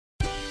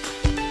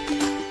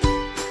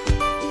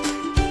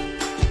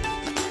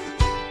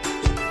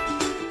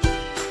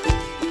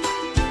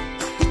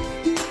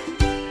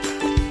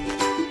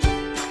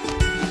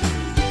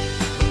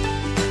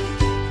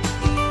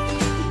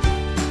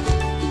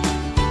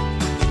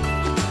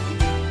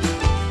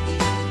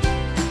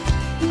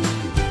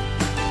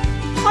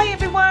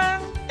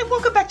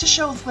to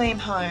Cheryl's Glam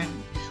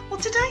Home. Well,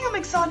 today I'm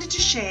excited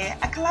to share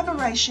a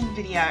collaboration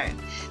video.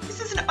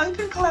 This is an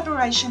open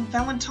collaboration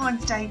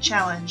Valentine's Day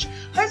challenge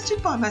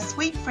hosted by my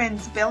sweet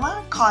friends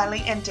Bella,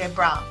 Kylie and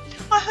DEBRA.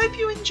 I hope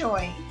you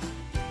enjoy.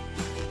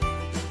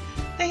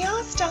 They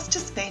asked us to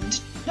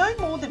spend no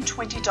more than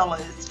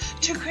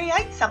 $20 to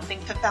create something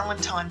for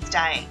Valentine's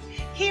Day.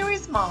 Here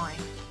is mine.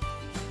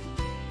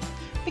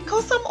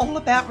 Because I'm all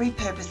about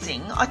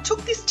repurposing, I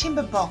took this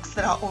timber box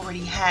that I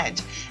already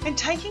had and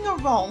taking a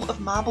roll of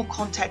marble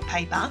contact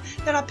paper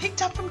that I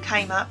picked up from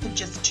Kmart for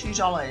just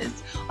 $2,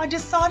 I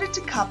decided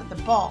to cover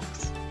the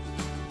box.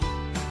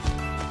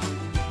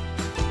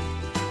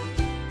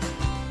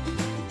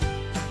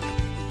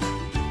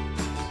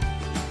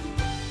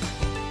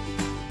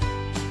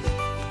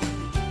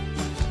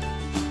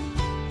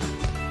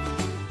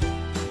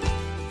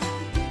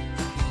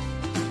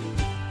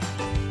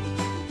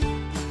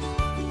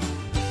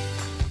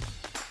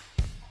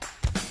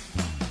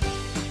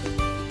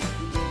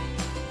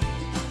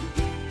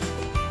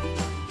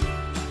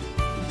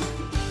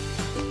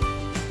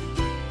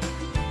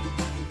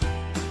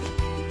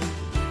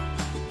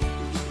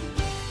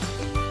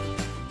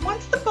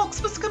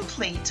 Was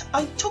complete,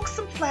 I took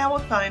some flower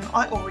foam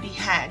I already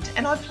had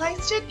and I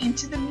placed it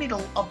into the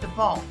middle of the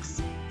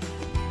box.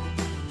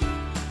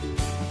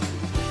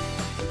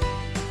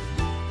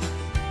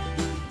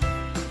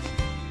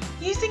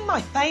 Using my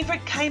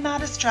favourite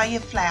Kmart Australia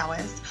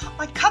flowers,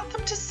 I cut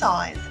them to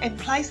size and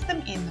placed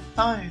them in the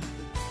foam.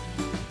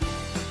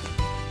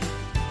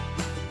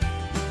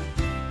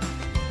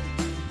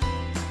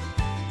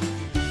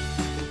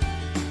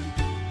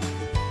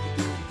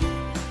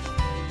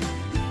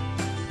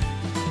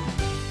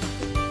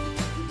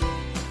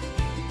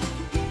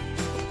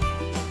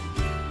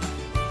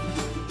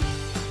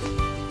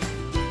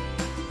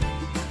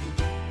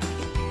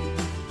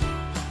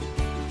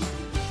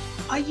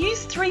 I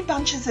used 3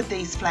 bunches of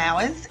these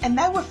flowers and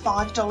they were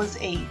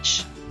 $5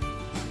 each.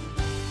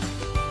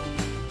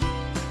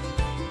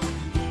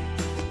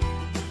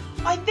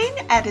 I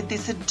then added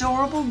this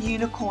adorable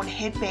unicorn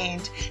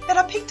headband that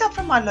I picked up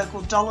from my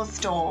local dollar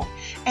store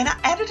and I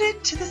added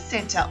it to the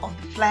centre of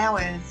the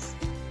flowers.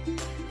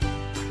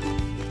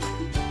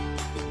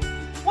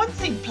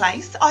 Once in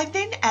place, I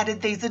then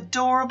added these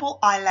adorable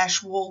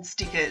eyelash wall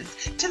stickers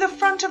to the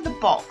front of the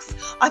box.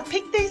 I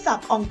picked these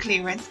up on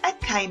clearance at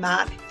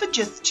Kmart for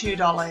just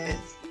 $2.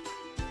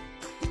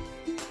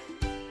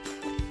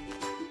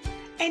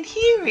 And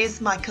here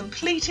is my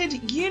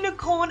completed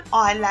unicorn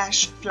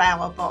eyelash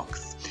flower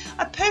box.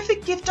 A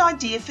perfect gift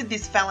idea for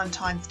this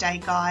Valentine's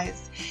Day,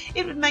 guys.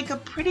 It would make a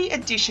pretty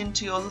addition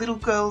to your little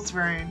girl's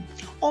room.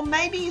 Or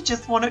maybe you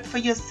just want it for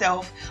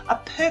yourself, a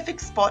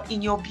perfect spot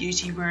in your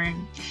beauty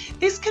room.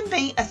 This can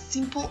be a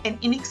simple and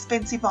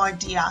inexpensive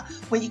idea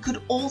where you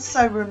could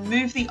also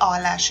remove the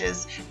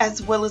eyelashes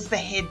as well as the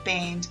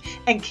headband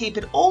and keep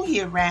it all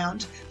year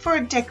round for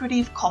a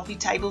decorative coffee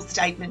table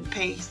statement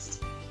piece.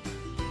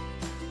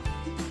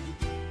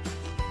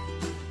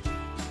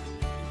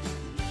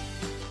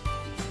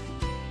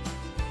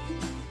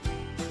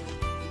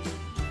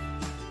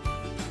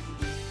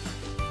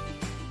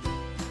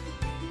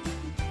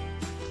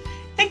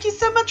 Thank you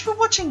so much for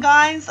watching,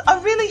 guys. I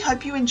really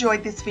hope you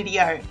enjoyed this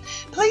video.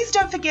 Please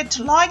don't forget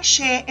to like,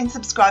 share and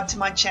subscribe to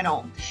my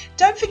channel.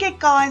 Don't forget,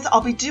 guys,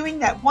 I'll be doing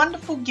that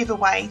wonderful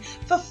giveaway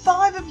for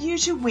 5 of you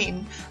to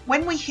win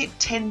when we hit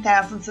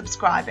 10,000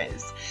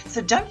 subscribers.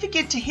 So don't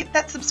forget to hit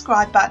that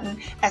subscribe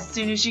button as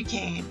soon as you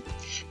can.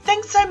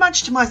 Thanks so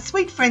much to my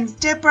sweet friends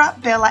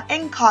DEBRA, Bella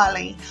and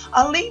Kylie.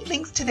 I'll leave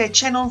links to their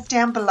channels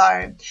down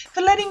below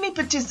for letting me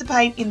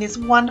participate in this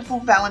wonderful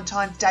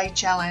Valentine's Day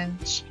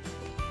challenge.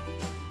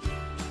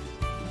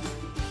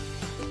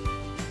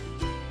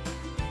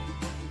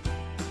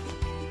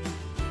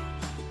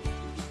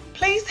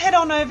 Please head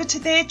on over to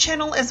their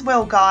channel as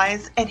well,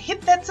 guys, and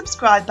hit that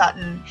subscribe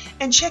button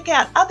and check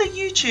out other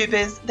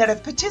YouTubers that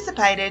have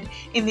participated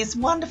in this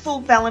wonderful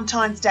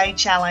Valentine's Day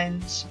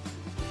challenge.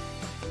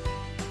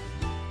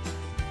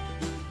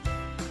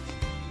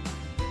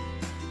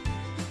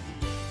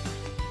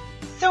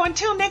 So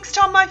until next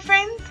time, my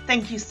friends,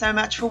 thank you so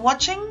much for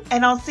watching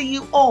and I'll see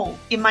you all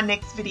in my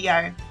next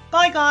video.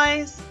 Bye,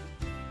 guys.